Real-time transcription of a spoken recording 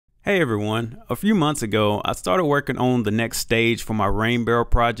Hey everyone, a few months ago I started working on the next stage for my rain barrel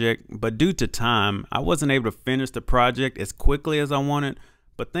project, but due to time I wasn't able to finish the project as quickly as I wanted.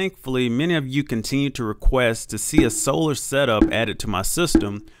 But thankfully many of you continue to request to see a solar setup added to my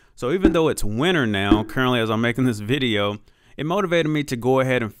system, so even though it's winter now currently as I'm making this video, it motivated me to go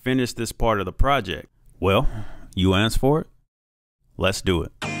ahead and finish this part of the project. Well, you asked for it, let's do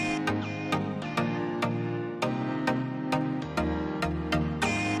it.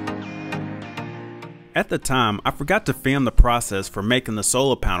 At the time, I forgot to film the process for making the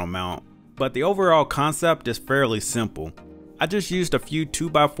solar panel mount, but the overall concept is fairly simple. I just used a few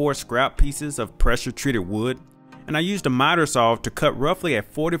 2x4 scrap pieces of pressure treated wood, and I used a miter saw to cut roughly a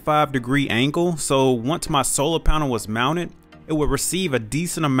 45-degree angle, so once my solar panel was mounted, it would receive a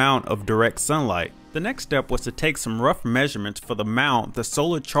decent amount of direct sunlight. The next step was to take some rough measurements for the mount the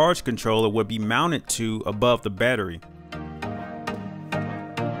solar charge controller would be mounted to above the battery.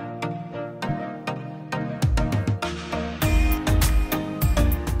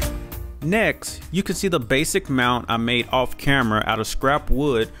 Next, you can see the basic mount I made off camera out of scrap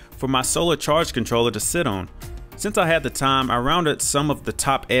wood for my solar charge controller to sit on. Since I had the time, I rounded some of the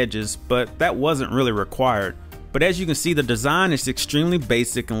top edges, but that wasn't really required. But as you can see, the design is extremely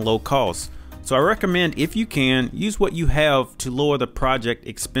basic and low cost, so I recommend, if you can, use what you have to lower the project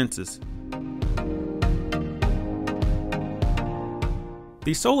expenses.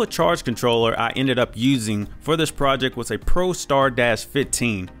 The solar charge controller I ended up using for this project was a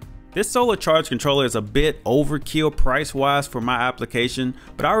ProStar-15. This solar charge controller is a bit overkill price wise for my application,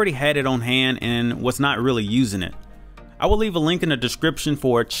 but I already had it on hand and was not really using it. I will leave a link in the description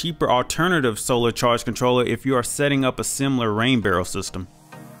for a cheaper alternative solar charge controller if you are setting up a similar rain barrel system.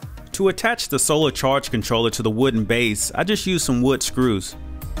 To attach the solar charge controller to the wooden base, I just used some wood screws.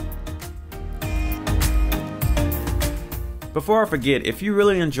 Before I forget, if you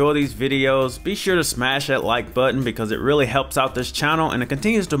really enjoy these videos, be sure to smash that like button because it really helps out this channel and it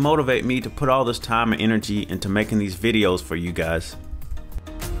continues to motivate me to put all this time and energy into making these videos for you guys.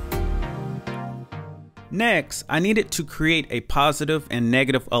 Next, I needed to create a positive and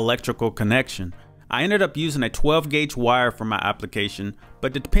negative electrical connection. I ended up using a 12-gauge wire for my application,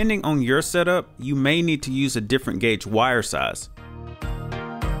 but depending on your setup, you may need to use a different gauge wire size.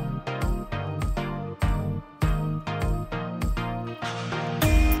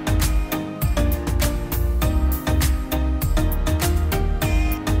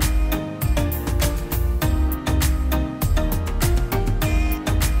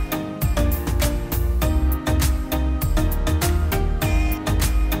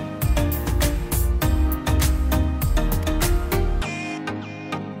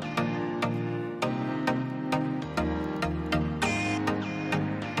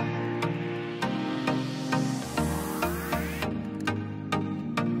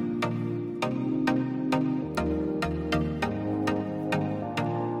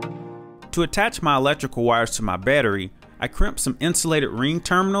 To attach my electrical wires to my battery, I crimped some insulated ring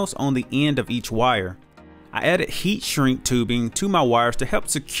terminals on the end of each wire. I added heat shrink tubing to my wires to help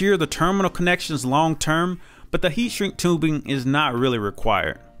secure the terminal connections long term, but the heat shrink tubing is not really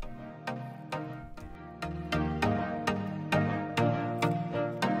required.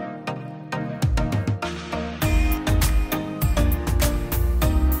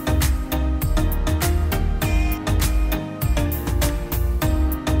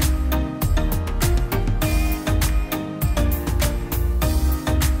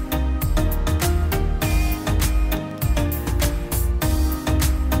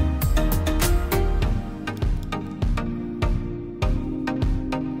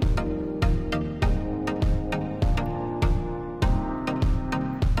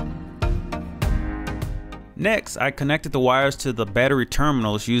 Next, I connected the wires to the battery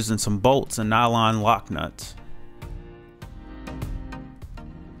terminals using some bolts and nylon lock nuts.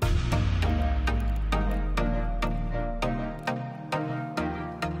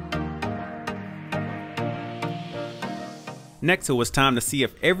 Next, it was time to see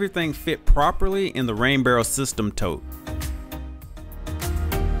if everything fit properly in the rain barrel system tote.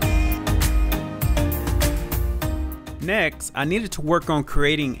 Next, I needed to work on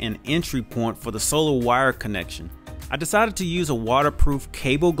creating an entry point for the solar wire connection. I decided to use a waterproof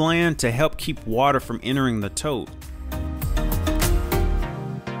cable gland to help keep water from entering the tote.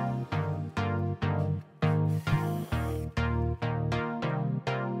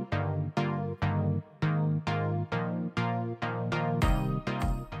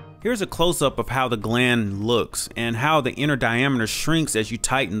 Here's a close-up of how the gland looks and how the inner diameter shrinks as you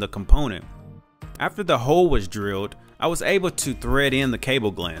tighten the component. After the hole was drilled, I was able to thread in the cable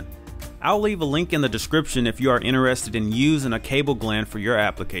gland. I'll leave a link in the description if you are interested in using a cable gland for your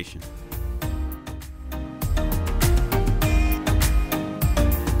application.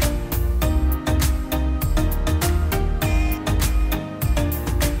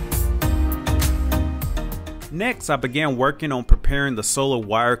 Next, I began working on preparing the solar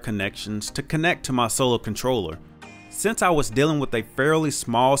wire connections to connect to my solar controller. Since I was dealing with a fairly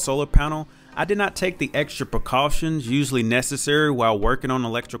small solar panel, I did not take the extra precautions usually necessary while working on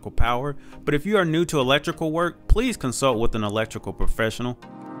electrical power, but if you are new to electrical work, please consult with an electrical professional.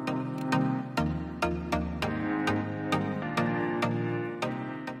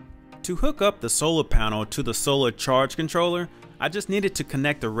 To hook up the solar panel to the solar charge controller, I just needed to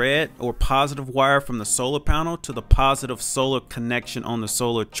connect the red or positive wire from the solar panel to the positive solar connection on the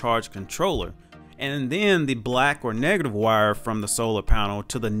solar charge controller, and then the black or negative wire from the solar panel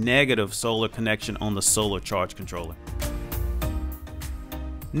to the negative solar connection on the solar charge controller.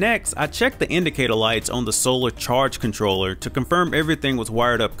 Next, I checked the indicator lights on the solar charge controller to confirm everything was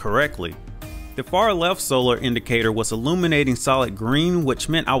wired up correctly. The far left solar indicator was illuminating solid green, which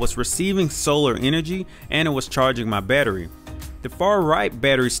meant I was receiving solar energy and it was charging my battery. The far right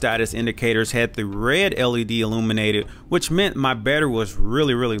battery status indicators had the red LED illuminated, which meant my battery was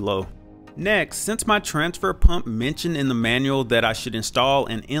really low. Next, since my transfer pump mentioned in the manual that I should install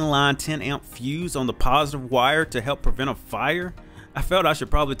an inline 10 amp fuse on the positive wire to help prevent a fire, I felt I should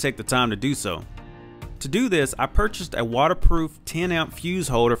probably take the time to do so. To do this, I purchased a waterproof 10 amp fuse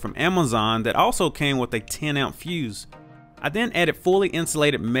holder from Amazon that also came with a 10 amp fuse. I then added fully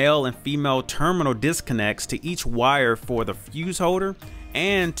insulated male and female terminal disconnects to each wire for the fuse holder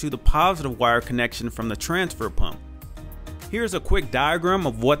and to the positive wire connection from the transfer pump. Here's a quick diagram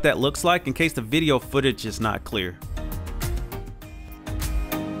of what that looks like in case the video footage is not clear.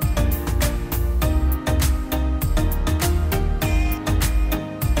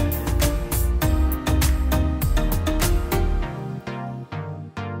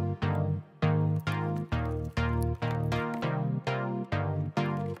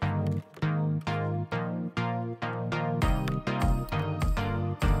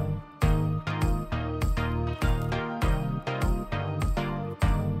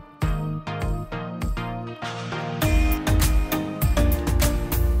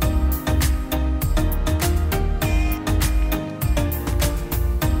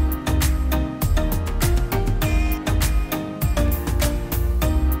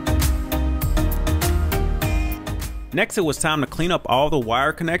 Next, it was time to clean up all the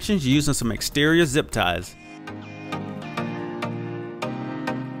wire connections using some exterior zip ties.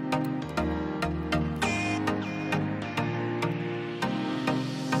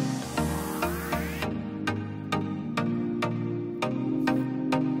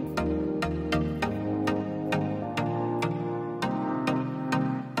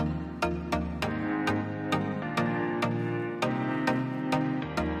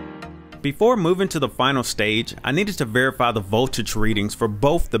 Before moving to the final stage, I needed to verify the voltage readings for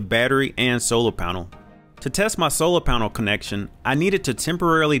both the battery and solar panel. To test my solar panel connection, I needed to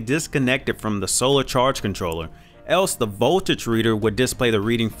temporarily disconnect it from the solar charge controller, else the voltage reader would display the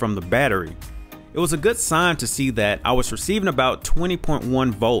reading from the battery. It was a good sign to see that I was receiving about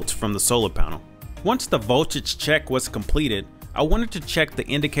 20.1 volts from the solar panel. Once the voltage check was completed, I wanted to check the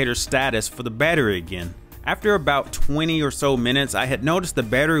indicator status for the battery again. After about 20 or so minutes, I had noticed the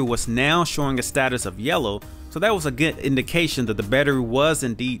battery was now showing a status of yellow, so that was a good indication that the battery was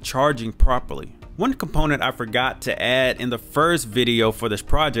indeed charging properly. One component I forgot to add in the first video for this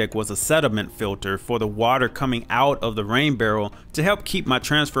project was a sediment filter for the water coming out of the rain barrel to help keep my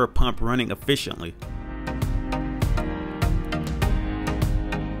transfer pump running efficiently.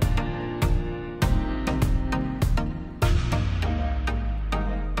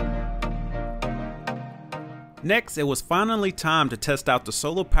 Next, it was finally time to test out the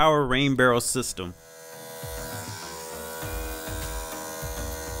solar power rain barrel system.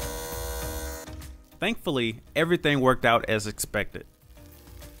 Thankfully, everything worked out as expected.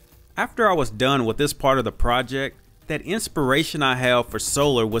 After I was done with this part of the project, that inspiration I have for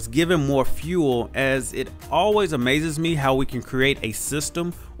solar was given more fuel, as it always amazes me how we can create a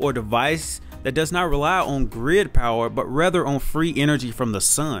system or device that does not rely on grid power but rather on free energy from the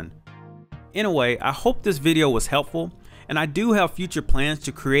sun. Anyway, I hope this video was helpful, and I do have future plans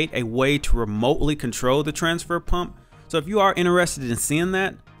to create a way to remotely control the transfer pump, so if you are interested in seeing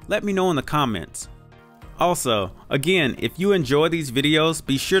that, let me know in the comments. Also, again, if you enjoy these videos,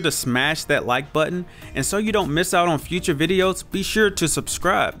 be sure to smash that like button, and so you don't miss out on future videos, be sure to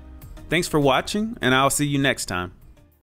subscribe. Thanks for watching, and I'll see you next time.